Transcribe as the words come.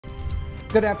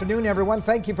Good afternoon, everyone.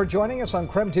 Thank you for joining us on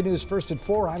KREM 2 News First at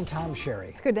 4. I'm Tom Sherry.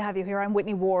 It's good to have you here. I'm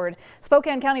Whitney Ward.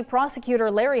 Spokane County Prosecutor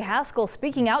Larry Haskell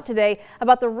speaking out today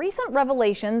about the recent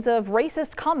revelations of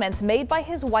racist comments made by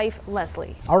his wife,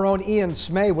 Leslie. Our own Ian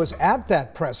Smay was at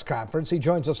that press conference. He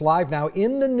joins us live now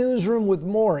in the newsroom with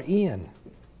more. Ian.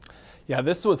 Yeah,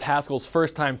 this was Haskell's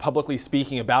first time publicly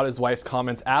speaking about his wife's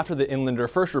comments after the Inlander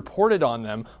first reported on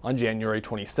them on January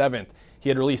 27th. He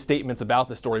had released statements about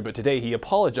the story, but today he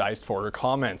apologized for her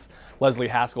comments. Leslie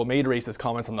Haskell made racist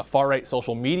comments on the far-right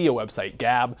social media website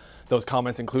Gab. Those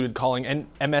comments included calling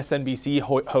MSNBC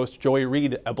host Joy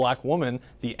Reid, a black woman,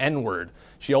 the N-word.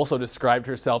 She also described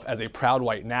herself as a proud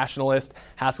white nationalist.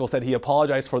 Haskell said he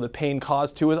apologized for the pain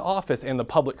caused to his office and the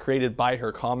public created by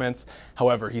her comments.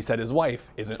 However, he said his wife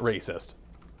isn't racist.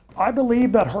 I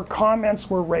believe that her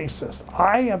comments were racist.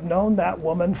 I have known that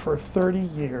woman for 30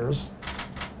 years.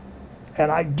 And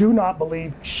I do not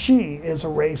believe she is a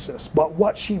racist, but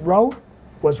what she wrote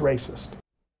was racist.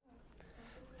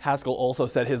 Haskell also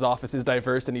said his office is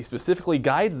diverse and he specifically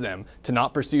guides them to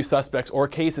not pursue suspects or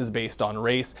cases based on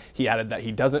race. He added that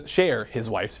he doesn't share his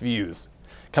wife's views.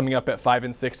 Coming up at 5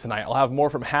 and 6 tonight, I'll have more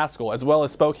from Haskell as well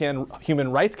as Spokane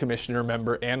Human Rights Commissioner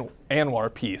member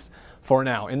Anwar Peace. For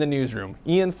now, in the newsroom,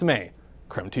 Ian Smay,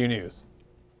 KREM 2 News.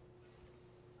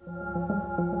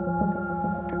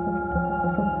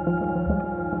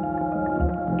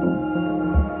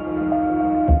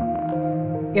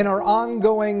 In our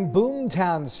ongoing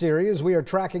Boomtown series, we are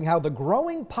tracking how the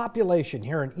growing population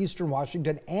here in eastern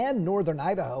Washington and northern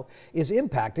Idaho is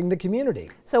impacting the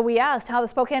community. So we asked how the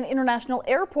Spokane International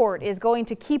Airport is going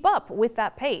to keep up with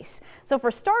that pace. So for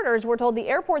starters, we're told the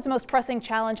airport's most pressing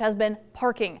challenge has been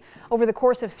parking. Over the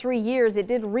course of 3 years, it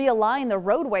did realign the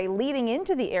roadway leading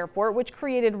into the airport, which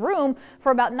created room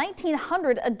for about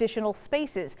 1,900 additional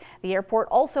spaces. The airport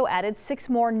also added 6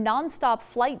 more nonstop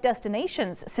flight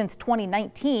destinations since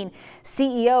 2019.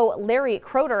 CEO Larry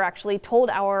Croter actually told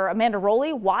our Amanda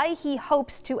Rowley why he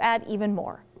hopes to add even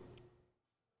more.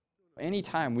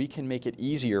 Anytime we can make it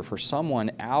easier for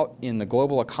someone out in the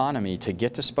global economy to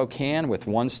get to Spokane with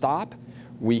one stop,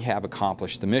 we have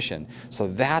accomplished the mission. So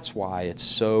that's why it's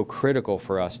so critical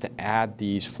for us to add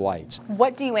these flights.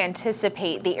 What do you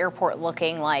anticipate the airport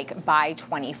looking like by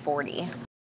 2040?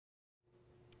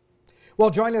 Well,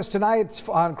 join us tonight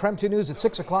on KREM 2 News at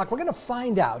 6 o'clock. We're going to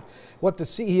find out what the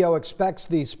CEO expects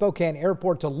the Spokane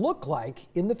airport to look like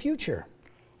in the future.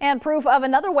 And proof of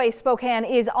another way Spokane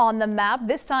is on the map,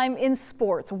 this time in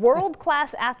sports.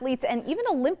 World-class athletes and even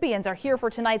Olympians are here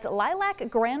for tonight's Lilac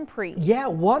Grand Prix. Yeah,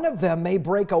 one of them may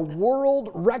break a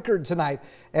world record tonight,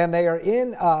 and they're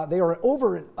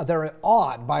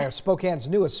awed by our Spokane's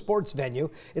newest sports venue.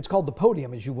 It's called the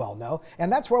Podium, as you well know,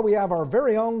 and that's where we have our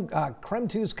very own KREM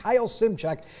 2's Kyle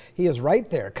Simchuk. He is right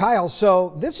there. Kyle,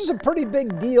 so this is a pretty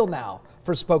big deal now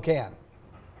for Spokane.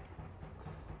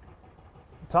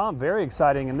 Tom, very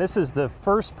exciting, and this is the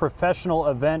first professional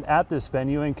event at this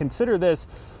venue. And consider this,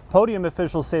 Podium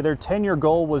officials say their 10-year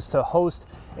goal was to host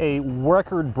a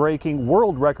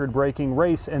world record-breaking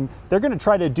race, and they're going to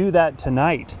try to do that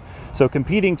tonight. So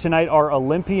competing tonight are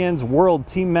Olympians, world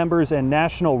team members, and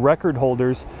national record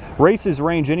holders. Races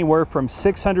range anywhere from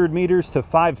 600 meters to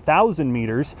 5,000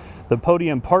 meters. The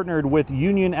Podium partnered with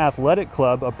Union Athletic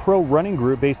Club, a pro running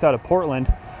group based out of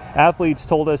Portland. Athletes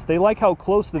told us they like how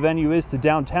close the venue is to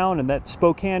downtown and that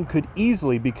Spokane could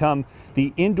easily become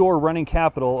the indoor running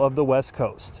capital of the West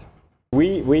Coast.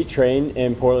 We train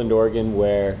in Portland, Oregon,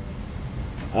 where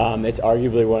it's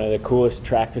arguably one of the coolest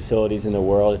track facilities in the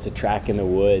world. It's a track in the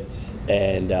woods,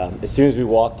 and as soon as we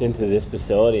walked into this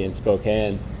facility in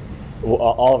Spokane,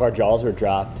 all of our jaws were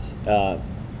dropped.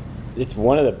 It's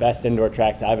one of the best indoor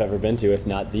tracks I've ever been to, if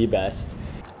not the best.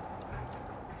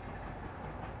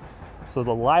 So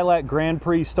the Lilac Grand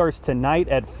Prix starts tonight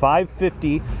at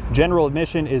 5:50. General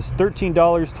admission is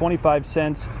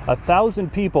 $13.25.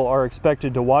 1,000 people are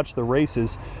expected to watch the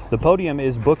races. The Podium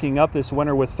is booking up this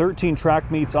winter with 13 track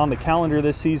meets on the calendar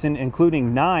this season,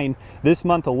 including 9 this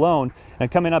month alone. And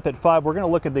coming up at 5, we're going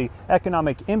to look at the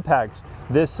economic impact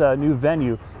this new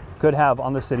venue could have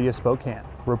on the city of Spokane.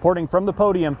 Reporting from the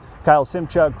Podium, Kyle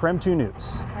Simchuk, KREM 2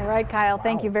 News. All right, Kyle,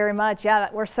 thank you very much. Yeah,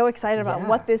 we're so excited about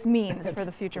what this means for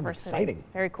the future of our city. Exciting.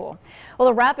 Very cool. Well,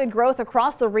 the rapid growth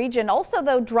across the region also,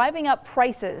 though, driving up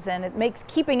prices, and it makes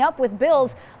keeping up with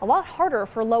bills a lot harder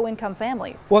for low-income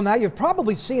families. Well, now you've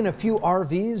probably seen a few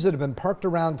RVs that have been parked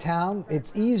around town.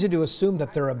 It's easy to assume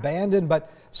that they're abandoned,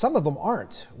 but some of them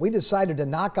aren't. We decided to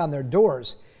knock on their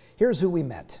doors. Here's who we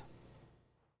met.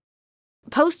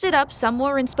 Posted up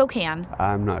somewhere in Spokane.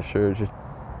 I'm not sure, just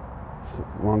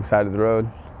along the side of the road.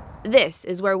 This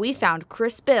is where we found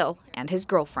Chris Bill and his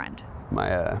girlfriend. my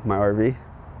RV,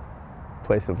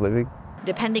 place of living.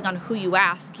 Depending on who you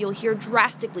ask, you'll hear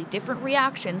drastically different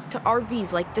reactions to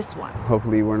RVs like this one.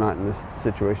 Hopefully we're not in this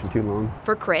situation too long.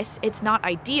 For Chris, it's not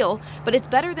ideal, but it's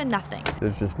better than nothing.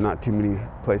 There's just not too many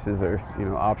places or,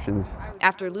 options.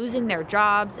 After losing their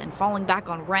jobs and falling back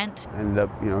on rent, Ended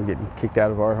up, getting kicked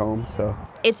out of our home, so.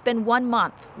 It's been 1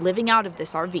 month living out of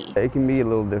this RV. It can be a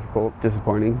little difficult,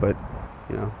 disappointing, but,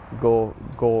 goal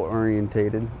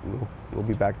orientated. We'll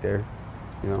be back there.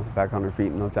 Back on her feet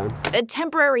in no time. A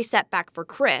temporary setback for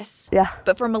Chris. Yeah.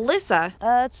 But for Melissa,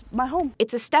 it's my home.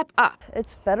 It's a step up.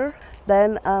 It's better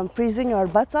than freezing our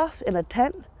butts off in a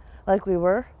tent like we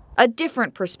were. A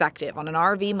different perspective on an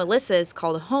RV Melissa has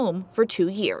called home for 2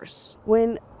 years.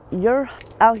 When you're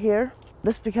out here,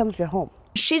 this becomes your home.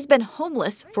 She's been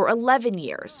homeless for 11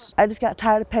 years. I just got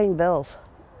tired of paying bills,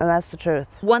 and that's the truth.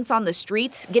 Once on the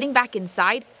streets, getting back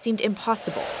inside seemed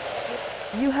impossible.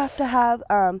 You have to have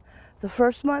the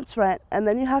first month's rent, and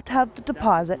then you have to have the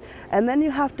deposit, and then you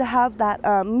have to have that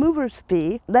mover's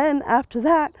fee. Then after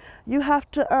that, you have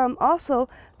to also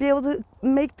be able to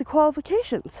make the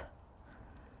qualifications.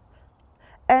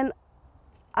 And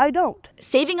I don't.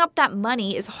 Saving up that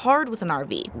money is hard with an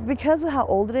RV. Because of how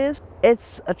old it is,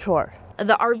 it's a chore.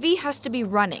 The RV has to be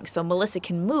running so Melissa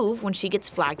can move when she gets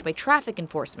flagged by traffic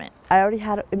enforcement. I already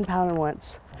had it impounded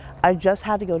once. I just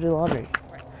had to go do laundry.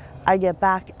 I get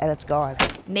back and it's gone.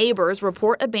 Neighbors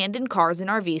report abandoned cars and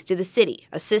RVs to the city,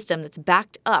 a system that's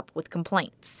backed up with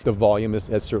complaints. The volume has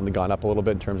certainly gone up a little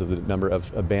bit in terms of the number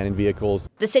of abandoned vehicles.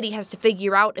 The city has to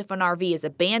figure out if an RV is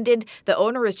abandoned, the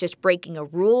owner is just breaking a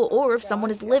rule, or if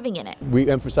someone is living in it. We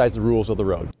emphasize the rules of the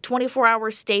road. 24-hour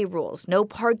stay rules, no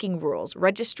parking rules,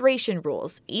 registration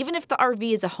rules, even if the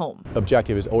RV is a home.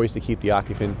 Objective is always to keep the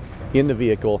occupant in the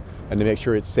vehicle and to make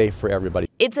sure it's safe for everybody.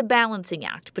 It's a balancing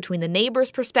act between the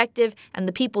neighbor's perspective and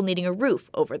the people needing a roof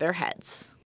over their heads.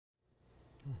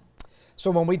 So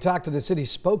when we talked to the city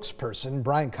spokesperson,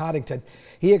 Brian Coddington,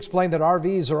 he explained that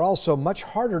RVs are also much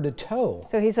harder to tow.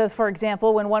 So he says, for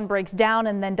example, when one breaks down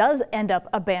and then does end up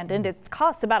abandoned, it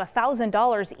costs about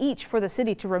 $1,000 each for the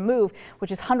city to remove,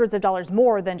 which is hundreds of dollars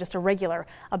more than just a regular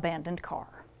abandoned car.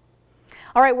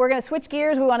 All right, we're going to switch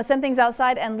gears. We want to send things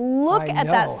outside and look at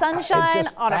that sunshine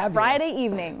on a Friday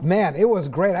evening. Man, it was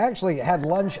great. I actually had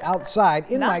lunch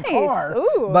outside in my car,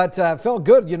 Ooh. but felt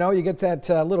good. You get that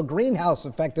little greenhouse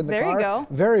effect in the car. There you go.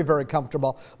 Very, very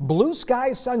comfortable. Blue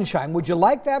sky sunshine. Would you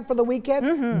like that for the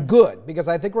weekend? Good, because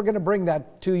I think we're going to bring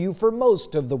that to you for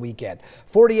most of the weekend.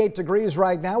 48 degrees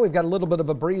right now. We've got a little bit of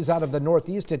a breeze out of the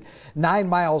northeast at 9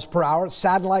 miles per hour.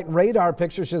 Satellite and radar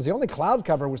picture shows the only cloud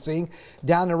cover we're seeing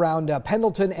down around Pendleton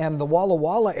and the Walla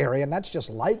Walla area, and that's just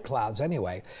light clouds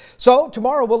anyway. So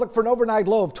tomorrow we'll look for an overnight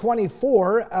low of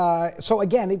 24. So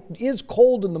again, it is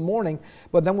cold in the morning,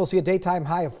 but then we'll see a daytime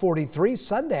high of 43.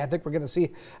 Sunday, I think we're going to see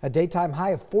a daytime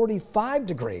high of 45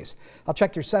 degrees. I'll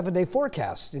check your 7-day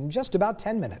forecast in just about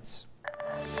 10 minutes.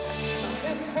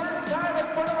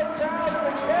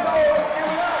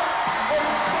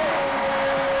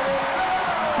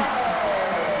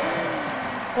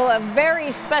 Well, a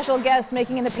very special guest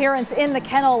making an appearance in the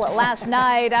kennel last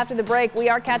night. After the break, we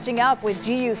are catching up with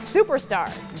GU superstar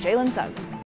Jalen Suggs.